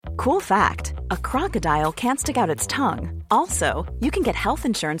Cool fact, a crocodile can't stick out its tongue. Also, you can get health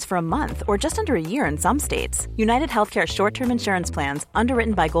insurance for a month or just under a year in some states. United Healthcare short-term insurance plans,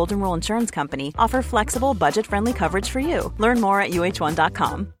 underwritten by Golden Rule Insurance Company, offer flexible, budget-friendly coverage for you. Learn more at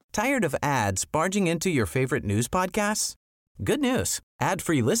uh1.com. Tired of ads barging into your favorite news podcasts? Good news.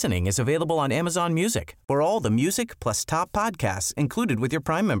 Ad-free listening is available on Amazon Music for all the music plus top podcasts included with your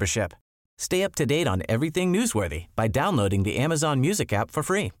Prime membership. Stay up to date on everything newsworthy by downloading the Amazon Music app for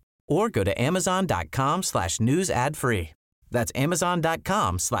free or go to amazon.com/news ad free. That's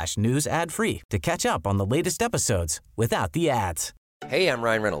amazon.com/news ad free to catch up on the latest episodes without the ads. Hey, I'm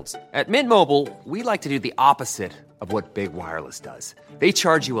Ryan Reynolds. At Mint Mobile, we like to do the opposite of what Big Wireless does. They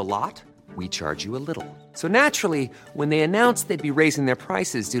charge you a lot, we charge you a little. So naturally, when they announced they'd be raising their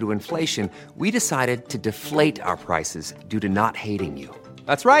prices due to inflation, we decided to deflate our prices due to not hating you.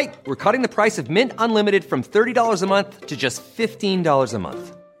 That's right. We're cutting the price of Mint Unlimited from $30 a month to just $15 a month.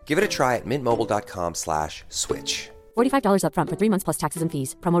 Give it a try at mintmobile.com/switch. $45 up front for 3 months plus taxes and fees.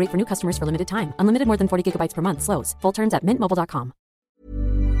 Promo rate for new customers for limited time. Unlimited more than 40 gigabytes per month slows. Full terms at mintmobile.com.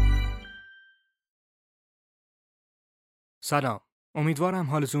 سلام. امیدوارم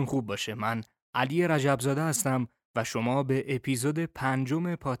حالتون خوب باشه. من علی رجبزاده هستم و شما به اپیزود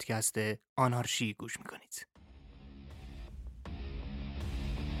 5 پادکست آنارشی گوش میکنید.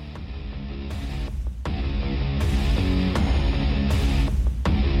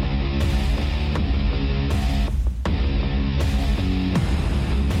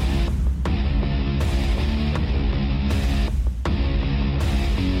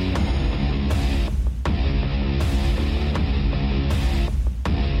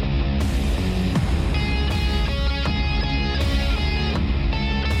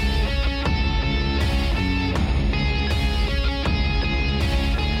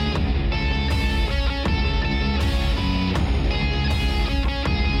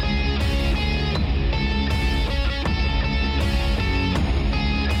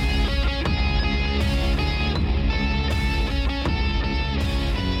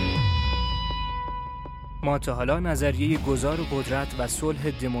 ما تا حالا نظریه گذار قدرت و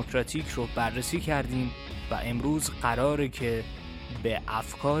صلح دموکراتیک رو بررسی کردیم و امروز قراره که به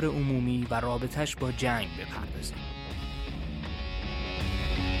افکار عمومی و رابطش با جنگ بپردازیم.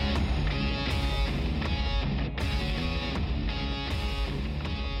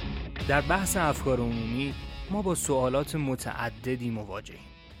 در بحث افکار عمومی ما با سوالات متعددی مواجهیم.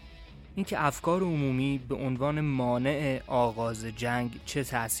 اینکه افکار عمومی به عنوان مانع آغاز جنگ چه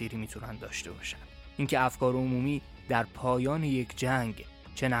تأثیری میتونن داشته باشن؟ اینکه افکار عمومی در پایان یک جنگ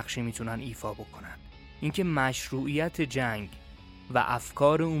چه نقشی میتونن ایفا بکنن؟ اینکه مشروعیت جنگ و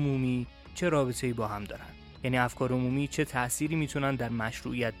افکار عمومی چه رابطه‌ای با هم دارن؟ یعنی افکار عمومی چه تأثیری میتونن در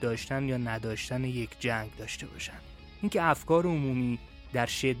مشروعیت داشتن یا نداشتن یک جنگ داشته باشن؟ اینکه افکار عمومی در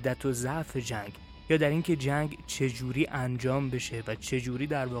شدت و ضعف جنگ یا در اینکه جنگ چجوری انجام بشه و چجوری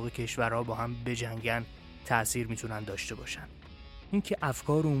در واقع کشورها با هم بجنگن تأثیر میتونن داشته باشن. اینکه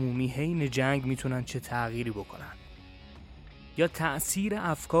افکار عمومی حین جنگ میتونن چه تغییری بکنن یا تأثیر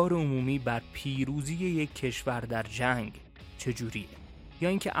افکار عمومی بر پیروزی یک کشور در جنگ چجوریه، یا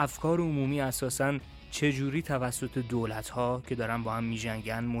اینکه افکار عمومی اساساً چجوری توسط دولت‌ها که دارن با هم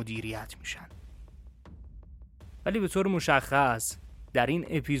میجنگن مدیریت میشن. ولی به طور مشخص در این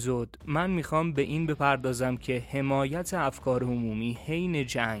اپیزود من میخوام به این بپردازم که حمایت افکار عمومی حین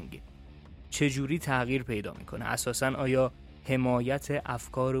جنگ چجوری تغییر پیدا میکنه. اساساً آیا حمایت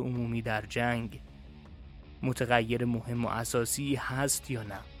افکار عمومی در جنگ متغیر مهم و اساسی هست یا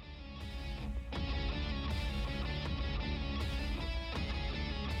نه؟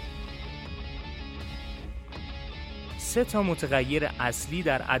 سه تا متغیر اصلی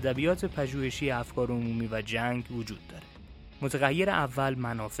در ادبیات پژوهشی افکار عمومی و جنگ وجود داره. متغیر اول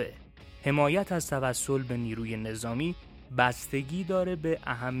منافع. حمایت از توسل به نیروی نظامی بستگی داره به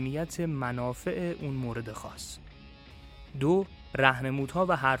اهمیت منافع اون مورد خاص. 2. راهنمودها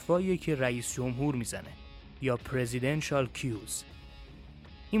و حرفایی که رئیس جمهور میزنه یا presidential cues.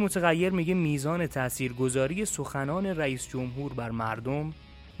 این متغیر میگه میزان تاثیرگذاری سخنان رئیس جمهور بر مردم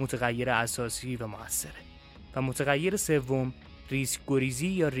متغیر اساسی و مؤثره. و متغیر سوم ریسک گریزی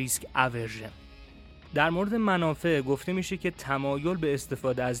یا ریسک اورژن. در مورد منافع گفته میشه که تمایل به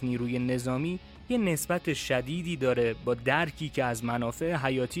استفاده از نیروی نظامی یه نسبت شدیدی داره با درکی که از منافع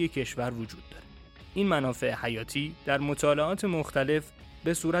حیاتی کشور وجود داره. این منافع حیاتی در مطالعات مختلف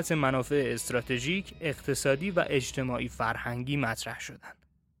به صورت منافع استراتژیک، اقتصادی و اجتماعی فرهنگی مطرح شدن.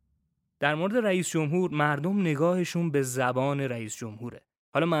 در مورد رئیس جمهور مردم نگاهشون به زبان رئیس جمهوره.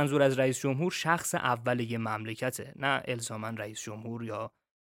 حالا منظور از رئیس جمهور شخص اول یه مملکته، نه الزاماً رئیس جمهور یا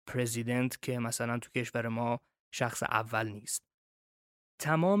پرزیدنت که مثلا تو کشور ما شخص اول نیست.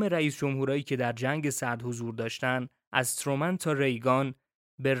 تمام رئیس جمهورایی که در جنگ سرد حضور داشتن، از ترومن تا ریگان،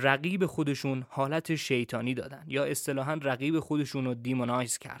 به رقیب خودشون حالت شیطانی دادن یا اصطلاحاً رقیب خودشون رو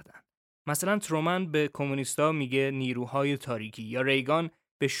دیمونایز کردن. مثلا ترومن به کمونیستا میگه نیروهای تاریکی یا ریگان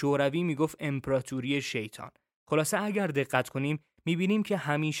به شوروی میگفت امپراتوری شیطان. خلاصه اگر دقت کنیم میبینیم که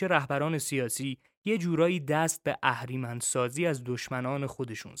همیشه رهبران سیاسی یه جورایی دست به اهریمن‌سازی از دشمنان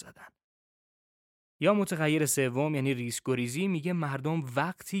خودشون زدن. یا متغیر سوم یعنی ریسک‌گریزی میگه مردم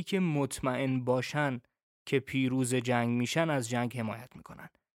وقتی که مطمئن باشن که پیروز جنگ میشن از جنگ حمایت میکنن.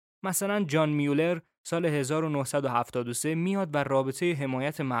 مثلا جان میولر سال 1973 میاد و رابطه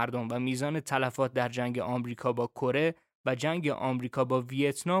حمایت مردم و میزان تلفات در جنگ آمریکا با کره و جنگ آمریکا با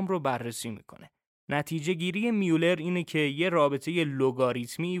ویتنام رو بررسی میکنه. نتیجه گیری میولر اینه که یه رابطه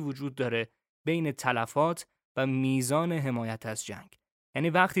لوگاریتمی وجود داره بین تلفات و میزان حمایت از جنگ. یعنی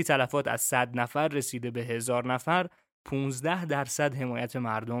وقتی تلفات از 100 نفر رسیده به 1000 نفر، 15% حمایت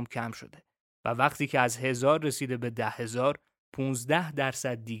مردم کم شده و وقتی که از 1000 رسیده به 10,000، 15%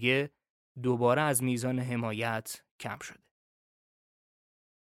 دیگه دوباره از میزان حمایت کم شده.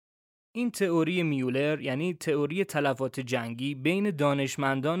 این تئوری میولر یعنی تئوری تلفات جنگی بین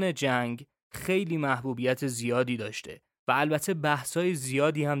دانشمندان جنگ خیلی محبوبیت زیادی داشته و البته بحث‌های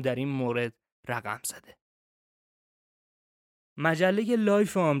زیادی هم در این مورد رقم زده. مجله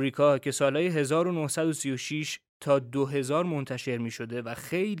لایف آمریکا که سالهای 1936 تا 2000 منتشر می شده و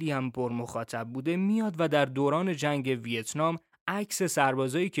خیلی هم پر مخاطب بوده، میاد و در دوران جنگ ویتنام عکس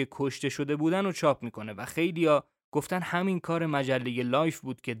سربازایی که کشته شده بودن رو چاپ میکنه و خیلیا گفتن همین کار مجله لایف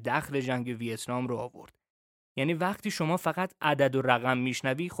بود که دخل جنگ ویتنام رو آورد. یعنی وقتی شما فقط عدد و رقم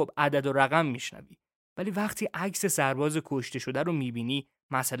میشنوی، خب عدد و رقم میشنوی، ولی وقتی عکس سرباز کشته شده رو میبینی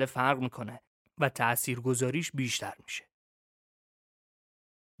مسئله فرق میکنه و تاثیرگذاریش بیشتر میشه.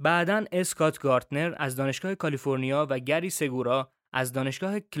 بعداً اسکات گارتنر از دانشگاه کالیفرنیا و گری سگورا از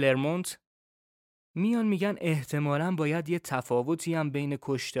دانشگاه کلرمونت میان میگن احتمالاً باید یه تفاوتی هم بین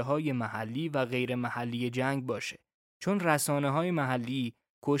کشته‌های محلی و غیر محلی جنگ باشه، چون رسانه‌های محلی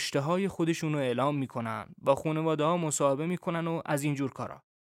کشته‌های خودشون رو اعلام میکنن، با خانواده‌ها مصاحبه میکنن و از اینجور کارا.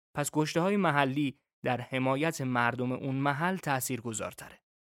 پس کشته‌های محلی در حمایت مردم اون محل تاثیرگذارتره.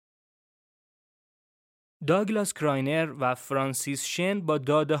 داگلاس کراینر و فرانسیس شن با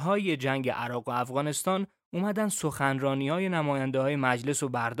داده‌های جنگ عراق و افغانستان اومدن سخنرانی‌های نماینده‌های مجلس رو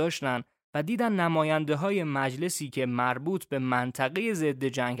برداشتن و دیدن نماینده‌های مجلسی که مربوط به منطقه ضد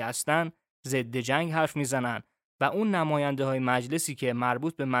جنگ هستن ضد جنگ حرف میزنن و اون نماینده‌های مجلسی که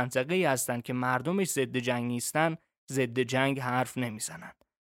مربوط به منطقه‌ای هستن که مردمش ضد جنگ نیستن ضد جنگ حرف نمیزنن.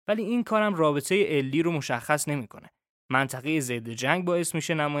 ولی این کارم رابطه علی رو مشخص نمی‌کنه. منطقه ضد جنگ باعث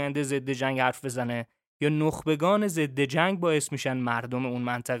میشه نماینده ضد جنگ حرف بزنه یا نخبگان ضد جنگ باعث میشن مردم اون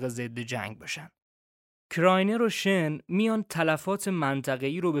منطقه ضد جنگ باشن. کراینر و شن میان تلفات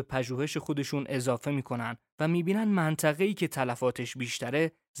منطقه‌ای رو به پژوهش خودشون اضافه میکنن و میبینن منطقه‌ای که تلفاتش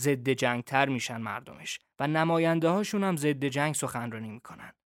بیشتره ضد جنگ تر میشن مردمش و نماینده هاشون هم ضد جنگ سخنرانی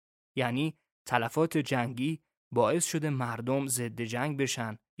میکنن. یعنی تلفات جنگی باعث شده مردم ضد جنگ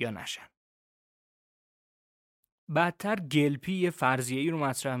بشن یا نشن. بعدتر گلپی یه فرضیه‌ای رو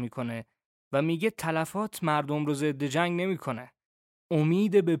مطرح میکنه و میگه تلفات مردم رو ضد جنگ نمیکنه.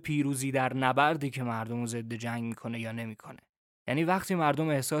 امید به پیروزی در نبردی که مردم رو ضد جنگ میکنه یا نمیکنه. یعنی وقتی مردم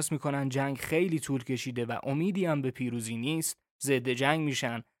احساس میکنن جنگ خیلی طول کشیده و امیدی هم به پیروزی نیست، ضد جنگ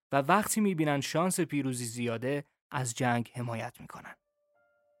میشن و وقتی میبینن شانس پیروزی زیاده، از جنگ حمایت میکنن.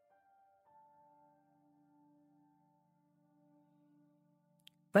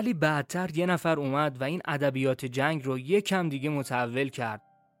 ولی بعدتر یه نفر اومد و این ادبیات جنگ رو یکم دیگه متحول کرد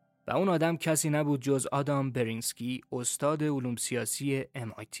و اون آدم کسی نبود جز آدام برینسکی، استاد علوم سیاسی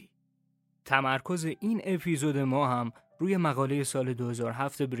MIT. تمرکز این اپیزود ما هم روی مقاله سال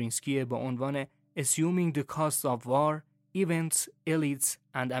 2007 برینسکی با عنوان Assuming the Cost of War, Events, Elites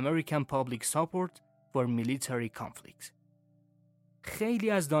and American Public Support for Military Conflict. خیلی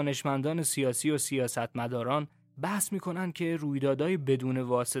از دانشمندان سیاسی و سیاستمداران بحث میکنن که رویدادهای بدون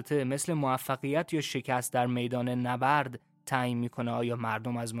واسطه مثل موفقیت یا شکست در میدان نبرد تعیین میکنه آیا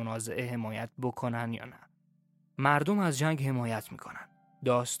مردم از منازعه حمایت بکنن یا نه. مردم از جنگ حمایت میکنن.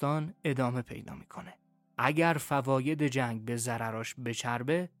 داستان ادامه پیدا میکنه. اگر فواید جنگ به ضرراش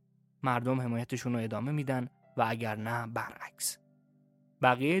بچربه، مردم حمایتشون رو ادامه میدن و اگر نه برعکس.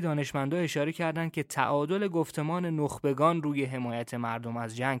 بقیه دانشمندا اشاره کردن که تعادل گفتمان نخبگان روی حمایت مردم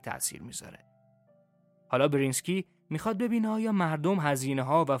از جنگ تأثیر میذاره. حالا برینسکی میخواد ببینه آیا مردم هزینه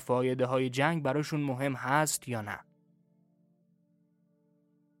ها و فایده های جنگ براشون مهم هست یا نه.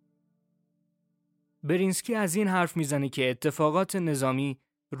 برینسکی از این حرف میزنه که اتفاقات نظامی،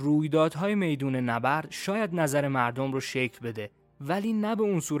 رویدادهای میدون نبرد شاید نظر مردم رو شکل بده ولی نه به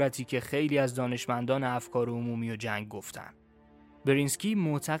اون صورتی که خیلی از دانشمندان افکار عمومی و جنگ گفتن. برینسکی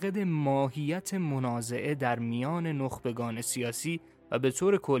معتقد ماهیت منازعه در میان نخبگان سیاسی و به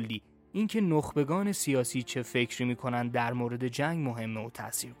طور کلی اینکه نخبگان سیاسی چه فکری میکنن در مورد جنگ مهمه و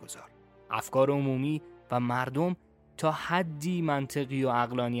تاثیرگذار. افکار عمومی و مردم تا حدی منطقی و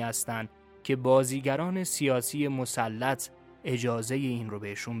عقلانی هستند که بازیگران سیاسی مسلط اجازه این رو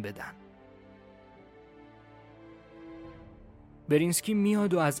بهشون بدن. برینسکی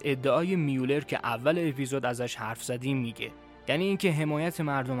میاد و از ادعای میولر که اول اپیزود ازش حرف زدیم میگه، یعنی اینکه حمایت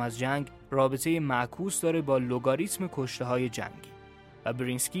مردم از جنگ رابطه معکوس داره با لگاریتم کشته‌های جنگی. و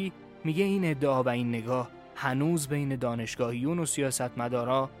برینسکی میگه این ادعا و این نگاه هنوز بین دانشگاهیون و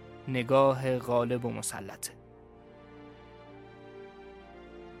سیاستمدارا نگاه غالب و مسلطه.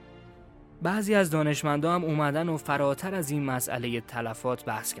 بعضی از دانشمندا هم اومدن و فراتر از این مسئله تلفات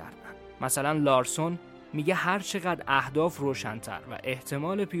بحث کردن. مثلا لارسون میگه هر چقدر اهداف روشن‌تر و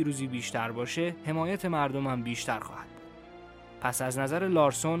احتمال پیروزی بیشتر باشه، حمایت مردم هم بیشتر خواهد بود. پس از نظر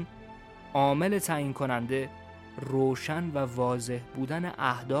لارسون عامل تعیین کننده روشن و واضح بودن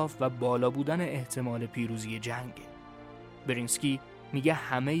اهداف و بالا بودن احتمال پیروزی جنگه. برینسکی میگه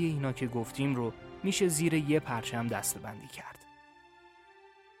همه اینا که گفتیم رو میشه زیر یه پرچم دسته‌بندی کرد.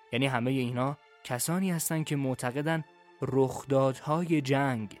 یعنی همه اینا کسانی هستن که معتقدن رخدادهای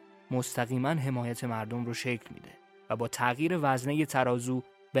جنگ مستقیما حمایت مردم رو شکل میده و با تغییر وزنه ترازو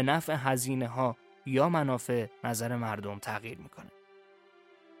به نفع هزینه‌ها یا منافع نظر مردم تغییر میکنه.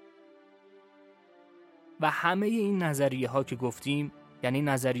 و همه این نظریه‌ها که گفتیم، یعنی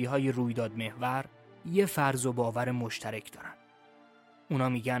نظریه‌های رویداد محور، یه فرض و باور مشترک دارن. اونا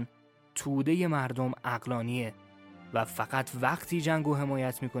میگن توده مردم عقلانیه و فقط وقتی جنگو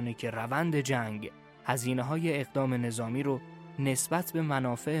حمایت میکنه که روند جنگ هزینه‌های اقدام نظامی رو نسبت به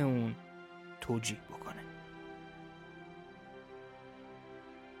منافع اون توجیه بکنه.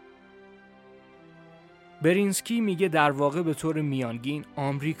 برینسکی میگه در واقع به طور میانگین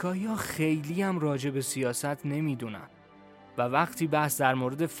آمریکایی‌ها خیلی هم راجع به سیاست نمیدونن و وقتی بحث در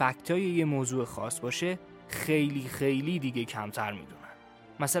مورد فکتای یه موضوع خاص باشه خیلی دیگه کمتر میدونن.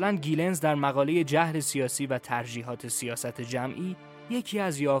 مثلا گیلنز در مقاله جهل سیاسی و ترجیحات سیاست جمعی یکی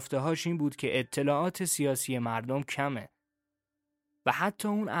از یافته‌هاش این بود که اطلاعات سیاسی مردم کمه و حتی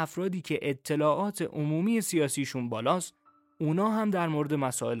اون افرادی که اطلاعات عمومی سیاسیشون بالاست اونا هم در مورد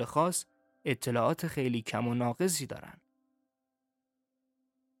مسائل خاص اطلاعات خیلی کم و ناقصی دارن.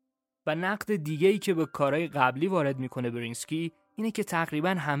 و نقد دیگه‌ای که به کارهای قبلی وارد میکنه برینسکی اینه که تقریباً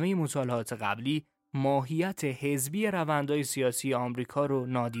همه مطالعات قبلی ماهیت حزبی روندهای سیاسی آمریکا رو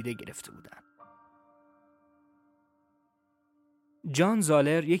نادیده گرفته بودن. جان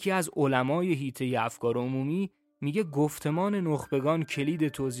زالر، یکی از علمای حیطه افکار عمومی، میگه گفتمان نخبگان کلید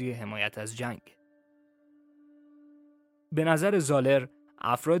توزیع حمایت از جنگ. به نظر زالر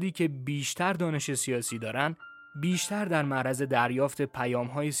افرادی که بیشتر دانش سیاسی دارن بیشتر در معرض دریافت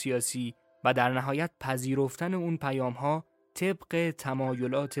پیام‌های سیاسی و در نهایت پذیرفتن اون پیام‌ها طبق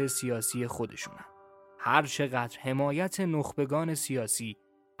تمایلات سیاسی خودشونن. هر چقدر حمایت نخبگان سیاسی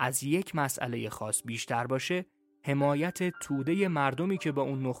از یک مسئله خاص بیشتر باشه، حمایت توده مردمی که با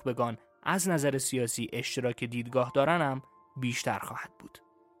اون نخبگان از نظر سیاسی اشتراک دیدگاه دارن هم بیشتر خواهد بود.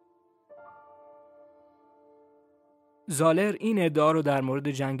 زالر این ادعا رو در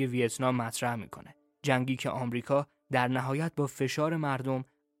مورد جنگ ویتنام مطرح میکنه. جنگی که آمریکا در نهایت با فشار مردم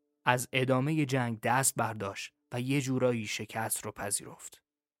از ادامه جنگ دست برداشت و یه جورایی شکست رو پذیرفت.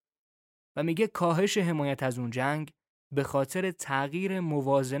 و میگه کاهش حمایت از اون جنگ به خاطر تغییر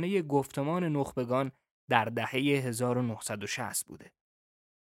موازنه گفتمان نخبگان در دهه 1960 بوده.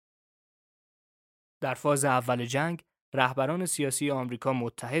 در فاز اول جنگ رهبران سیاسی آمریکا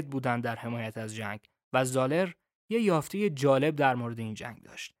متحد بودند در حمایت از جنگ و زالر یه یافته جالب در مورد این جنگ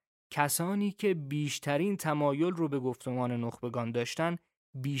داشت. کسانی که بیشترین تمایل رو به گفتمان نخبگان داشتن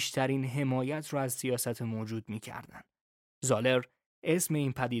بیشترین حمایت رو از سیاست موجود می‌کردند. زالر اسم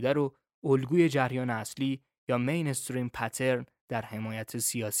این پدیده رو الگوی جریان اصلی یا مینستریم پترن در حمایت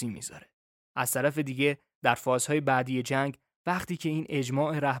سیاسی میذاره. از طرف دیگه در فازهای بعدی جنگ وقتی که این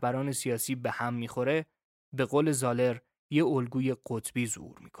اجماع رهبران سیاسی به هم میخوره، به قول زالر یه الگوی قطبی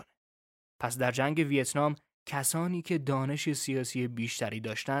ظهور میکنه. پس در جنگ ویتنام کسانی که دانش سیاسی بیشتری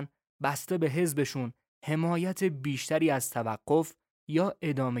داشتن بسته به حزبشون حمایت بیشتری از توقف یا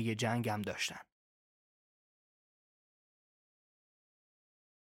ادامه جنگ هم داشتن.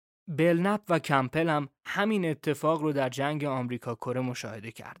 بلنپ و کمپل هم همین اتفاق رو در جنگ آمریکا کره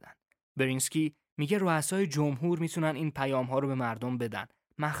مشاهده کردن. برینسکی میگه رؤسای جمهور میتونن این پیام‌ها رو به مردم بدن،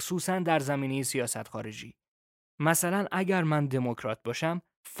 مخصوصاً در زمینه سیاست خارجی. مثلا اگر من دموکرات باشم،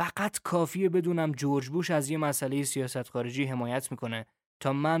 فقط کافیه بدونم جورج بوش از یه مسئله سیاست خارجی حمایت میکنه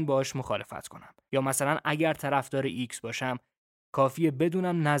تا من باهاش مخالفت کنم. یا مثلا اگر طرفدار ایکس باشم کافیه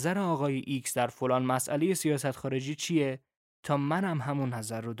بدونم نظر آقای ایکس در فلان مسئله سیاست خارجی چیه تا منم همون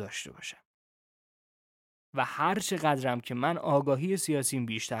نظر رو داشته باشم. و هر چقدرم که من آگاهی سیاسیم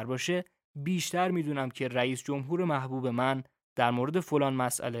بیشتر باشه، بیشتر میدونم که رئیس جمهور محبوب من در مورد فلان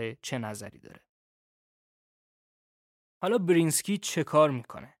مسئله چه نظری داره. حالا برینسکی چه کار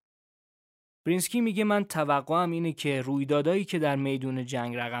میکنه؟ برینسکی میگه من توقعم اینه که رویدادایی که در میدون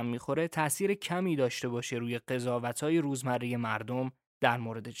جنگ رقم میخوره تأثیر کمی داشته باشه روی قضاوت‌های روزمره مردم در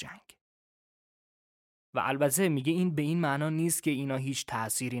مورد جنگ. و البته میگه این به این معنا نیست که اینا هیچ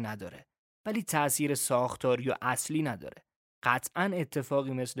تأثیری نداره، ولی تأثیر ساختاری و اصلی نداره. قطعاً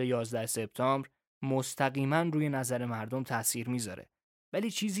اتفاقی مثل 11 سپتامبر مستقیما روی نظر مردم تأثیر میذاره.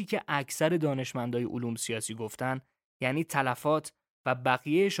 ولی چیزی که اکثر دانشمندای علوم سیاسی گفتن، یعنی تلفات و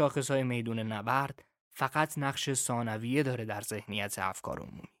بقیه شاخصهای میدون نبرد فقط نقش ثانویه داره در ذهنیت افکار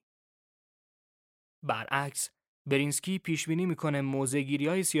عمومی. برعکس، برینسکی پیش بینی میکنه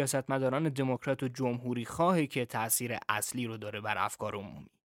موضع‌گیری‌های سیاستمداران دموکرات و جمهوری خواهی که تأثیر اصلی رو داره بر افکار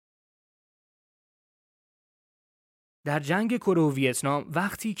عمومی. در جنگ کره و ویتنام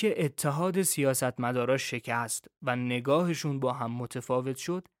وقتی که اتحاد سیاستمدارا شکست و نگاهشون با هم متفاوت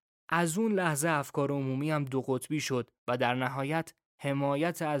شد، از اون لحظه افکار عمومی هم دو قطبی شد و در نهایت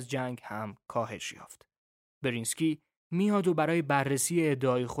حمایت از جنگ هم کاهش یافت. برینسکی میاد و برای بررسی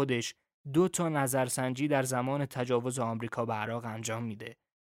ادعای خودش 2 نظرسنجی در زمان تجاوز آمریکا به عراق انجام میده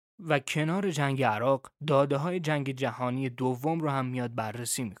و کنار جنگ عراق داده‌های جنگ جهانی دوم رو هم میاد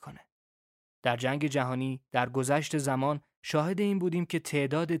بررسی میکنه. در جنگ جهانی در گذشت زمان شاهد این بودیم که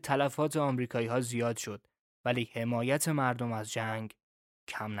تعداد تلفات آمریکایی‌ها زیاد شد ولی حمایت مردم از جنگ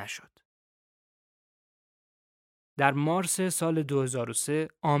کم نشد. در مارس سال 2003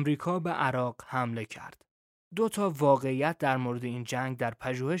 آمریکا به عراق حمله کرد. 2 واقعیت در مورد این جنگ در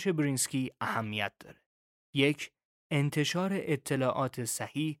پژوهش برینسکی اهمیت داره. 1. انتشار اطلاعات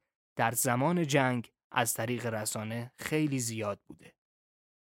صحیح در زمان جنگ از طریق رسانه خیلی زیاد بوده.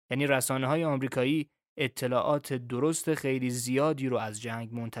 یعنی رسانه‌های آمریکایی اطلاعات درست خیلی زیادی رو از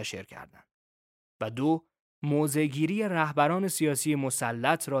جنگ منتشر کردند. و 2. موضع‌گیری رهبران سیاسی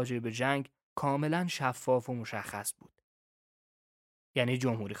مسلط راجع به جنگ کاملا شفاف و مشخص بود. یعنی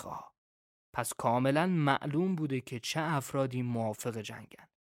جمهوری خواه. پس کاملا معلوم بوده که چه افرادی موافق جنگن.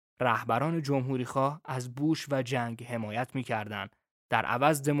 رهبران جمهوری خواه از بوش و جنگ حمایت می‌کردند. در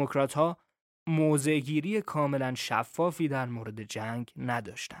عوض دموکرات‌ها موضع‌گیری کاملا شفافی در مورد جنگ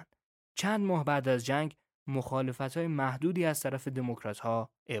نداشتند. چند ماه بعد از جنگ مخالفت‌های محدودی از طرف دموکرات‌ها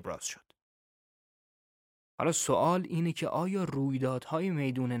ابراز شد. حالا سوال اینه که آیا رویدادهای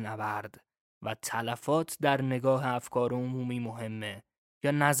میدون نبرد و تلفات در نگاه افکار عمومی مهمه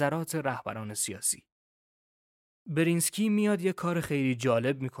یا نظرات رهبران سیاسی؟ برینسکی میاد یه کار خیلی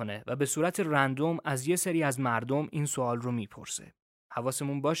جالب میکنه و به صورت رندوم از یه سری از مردم این سوال رو میپرسه.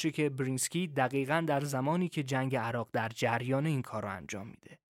 حواسمون باشه که برینسکی دقیقاً در زمانی که جنگ عراق در جریان این کار رو انجام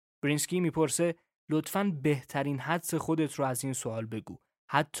میده. برینسکی میپرسه لطفاً بهترین حدس خودت رو از این سوال بگو،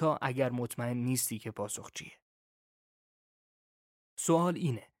 حتی اگر مطمئن نیستی که پاسخ چیه. سوال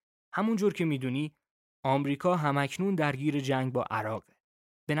اینه: همونجور که میدونی آمریکا همکنون درگیر جنگ با عراقه.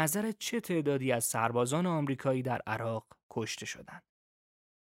 به نظرت چه تعدادی از سربازان آمریکایی در عراق کشته شدن؟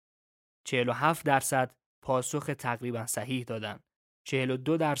 47% پاسخ تقریبا صحیح دادن.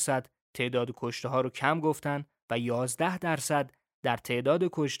 42% تعداد کشته ها رو کم گفتن و 11% در تعداد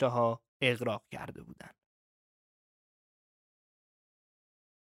کشته ها اغراق کرده بودن.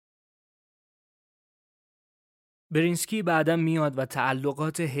 برینسکی بعداً میاد و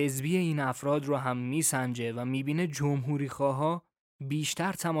تعلقات حزبی این افراد رو هم میسنجه و میبینه جمهوری خواها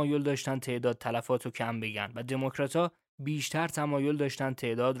بیشتر تمایل داشتن تعداد تلفات رو کم بگن و دموکرات‌ها بیشتر تمایل داشتن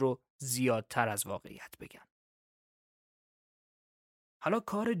تعداد رو زیادتر از واقعیت بگن. حالا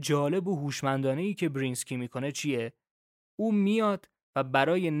کار جالب و هوشمندانه‌ای که برینسکی میکنه چیه؟ او میاد و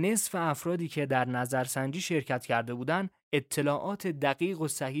برای نصف افرادی که در نظرسنجی شرکت کرده بودن اطلاعات دقیق و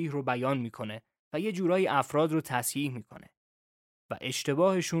صحیح رو بیان میکنه و یه جورایی افراد رو تصحیح میکنه و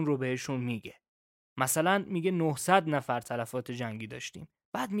اشتباهشون رو بهشون میگه. مثلا میگه 900 نفر تلفات جنگی داشتیم.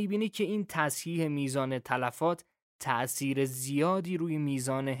 بعد میبینی که این تصحیح میزان تلفات تأثیر زیادی روی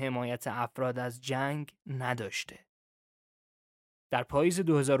میزان حمایت افراد از جنگ نداشته. در پاییز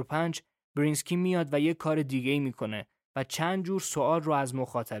 2005 برینسکی میاد و یه کار دیگه‌ای میکنه و چند جور سوال رو از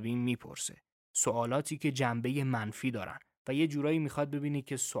مخاطبین میپرسه. سوالاتی که جنبه منفی دارن و یه جورایی میخواد ببینی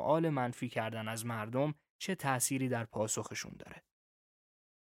که سوال منفی کردن از مردم چه تأثیری در پاسخشون داره.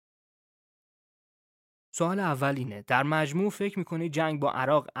 سوال اول اینه: در مجموع فکر می‌کنی جنگ با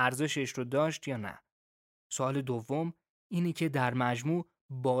عراق ارزشش رو داشت یا نه؟ سوال دوم اینه که در مجموع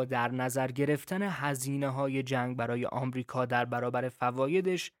با در نظر گرفتن هزینه‌های جنگ برای آمریکا در برابر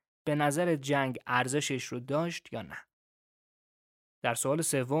فوایدش به نظر جنگ ارزشش رو داشت یا نه؟ در سوال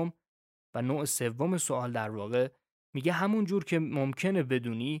سوم و نوع سوم سوال در واقع میگه همون جور که ممکنه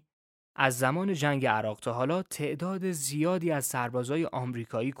بدونی از زمان جنگ عراق تا حالا تعداد زیادی از سربازای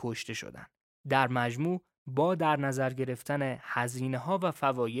آمریکایی کشته شدن. در مجموع با در نظر گرفتن هزینه‌ها و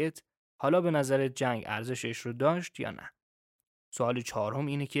فواید حالا به نظر جنگ ارزشش رو داشت یا نه؟ سوال چهارم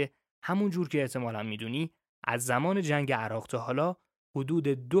اینه که همون جور که احتمالاً میدونی از زمان جنگ عراق تا حالا حدود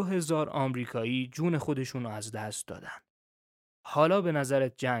 2000 آمریکایی جون خودشون رو از دست دادن. حالا به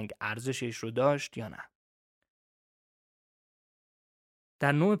نظرت جنگ ارزشش رو داشت یا نه؟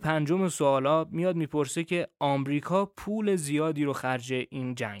 در نوع پنجم سوالا میاد میپرسه که آمریکا پول زیادی رو خرج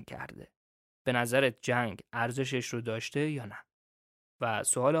این جنگ کرده. به نظرت جنگ ارزشش رو داشته یا نه؟ و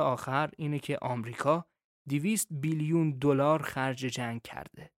سوال آخر اینه که آمریکا 200 بیلیون دلار خرج جنگ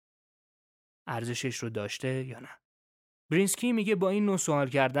کرده. ارزشش رو داشته یا نه؟ برینسکی میگه با این نوع سوال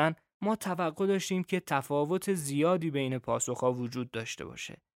کردن ما توقع داشتیم که تفاوت زیادی بین پاسخها وجود داشته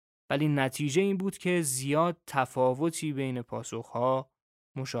باشه. ولی نتیجه این بود که زیاد تفاوتی بین پاسخها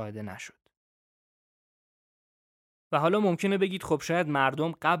مشاهده نشد. و حالا ممکنه بگید خب شاید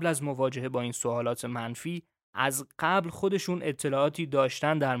مردم قبل از مواجهه با این سوالات منفی از قبل خودشون اطلاعاتی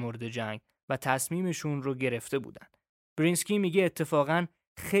داشتن در مورد جنگ و تصمیمشون رو گرفته بودن. برینسکی میگه اتفاقاً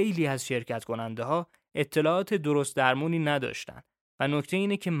خیلی از شرکت کننده ها اطلاعات درست درمونی نداشتن و نکته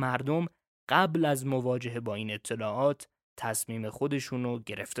اینه که مردم قبل از مواجهه با این اطلاعات تصمیم خودشون رو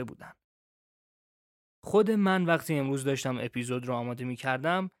گرفته بودن. خود من وقتی امروز داشتم اپیزود رو آماده می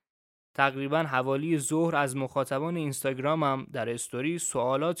کردم تقریباً حوالی ظهر از مخاطبان اینستاگرامم در استوری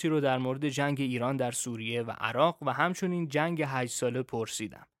سوالاتی رو در مورد جنگ ایران در سوریه و عراق و همچنین جنگ 8 ساله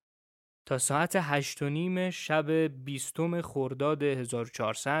پرسیدم. تا ساعت 8:30 شب 20 خرداد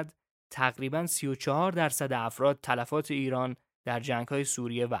 1400 تقریباً 34% افراد تلفات ایران در جنگ‌های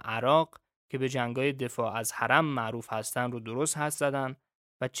سوریه و عراق که به جنگ‌های دفاع از حرم معروف هستن رو درست حدس زدن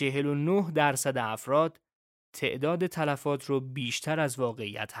و 49% افراد تعداد تلفات رو بیشتر از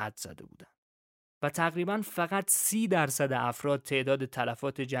واقعیت حدس زده بودن. و تقریباً فقط 30% افراد تعداد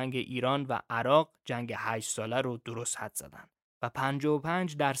تلفات جنگ ایران و عراق جنگ 8 ساله رو درست حدس زدن و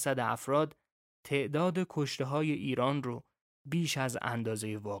 55% افراد تعداد کشته‌های ایران رو بیش از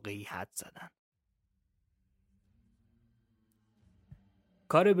اندازه واقعی حدس زدن.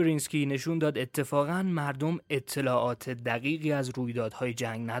 کار برینسکی نشون داد اتفاقاً مردم اطلاعات دقیقی از رویدادهای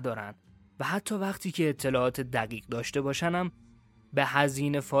جنگ ندارن و حتی وقتی که اطلاعات دقیق داشته باشنم به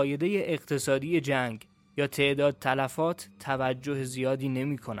هزینه فایده اقتصادی جنگ یا تعداد تلفات توجه زیادی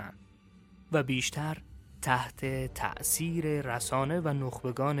نمی کنن و بیشتر تحت تأثیر رسانه و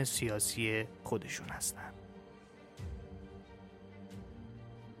نخبگان سیاسی خودشون هستن.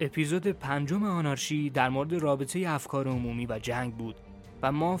 اپیزود 5 آنارشی در مورد رابطه افکار عمومی و جنگ بود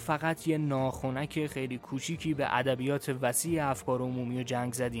و ما فقط یه ناخنک خیلی کوچیکی به ادبیات وسیع افکار عمومی و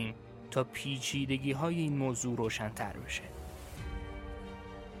جنگ زدیم تا پیچیدگی‌های این موضوع روشن‌تر بشه.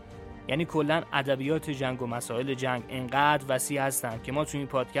 یعنی کلاً ادبیات جنگ و مسائل جنگ انقدر وسیع هستن که ما تو این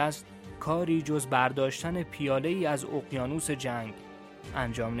پادکست کاری جز برداشتن پیاله‌ای از اقیانوس جنگ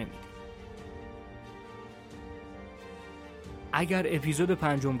انجام نمیدیم. اگر اپیزود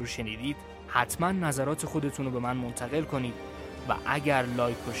 5 رو شنیدید حتما نظرات خودتون رو به من منتقل کنید و اگر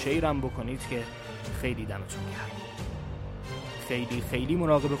لایک و شیرم بکنید که خیلی دمتون گرم. خیلی خیلی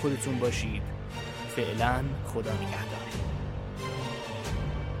مراقب خودتون باشید. فعلا خدا نگهدار.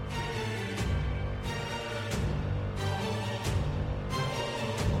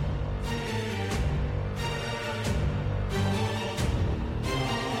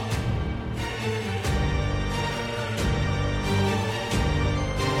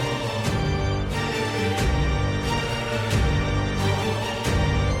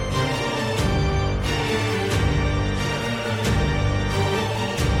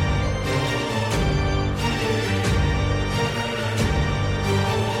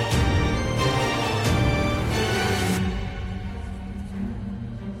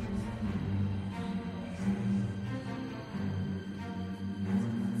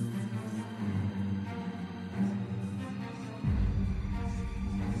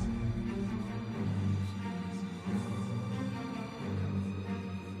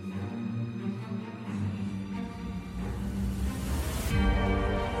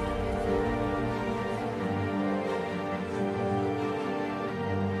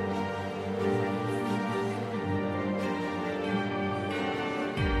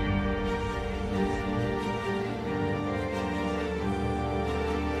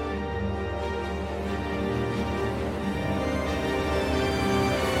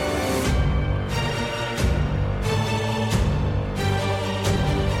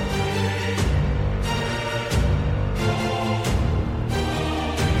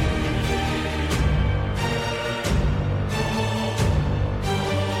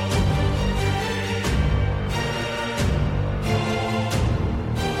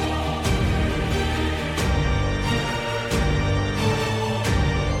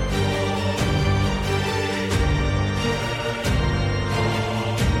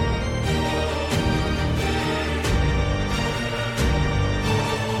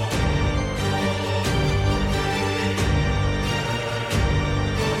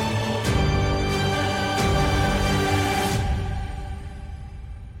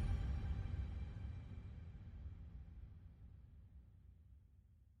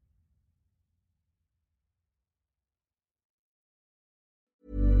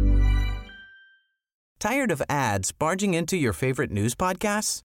 Tired of ads barging into your favorite news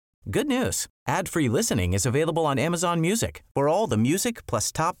podcasts? Good news. Ad-free listening is available on Amazon Music for all the music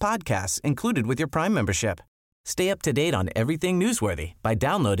plus top podcasts included with your Prime membership. Stay up to date on everything newsworthy by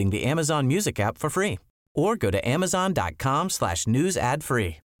downloading the Amazon Music app for free or go to amazon.com/news ad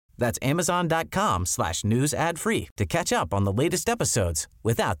free. That's amazon.com/news ad free to catch up on the latest episodes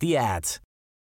without the ads.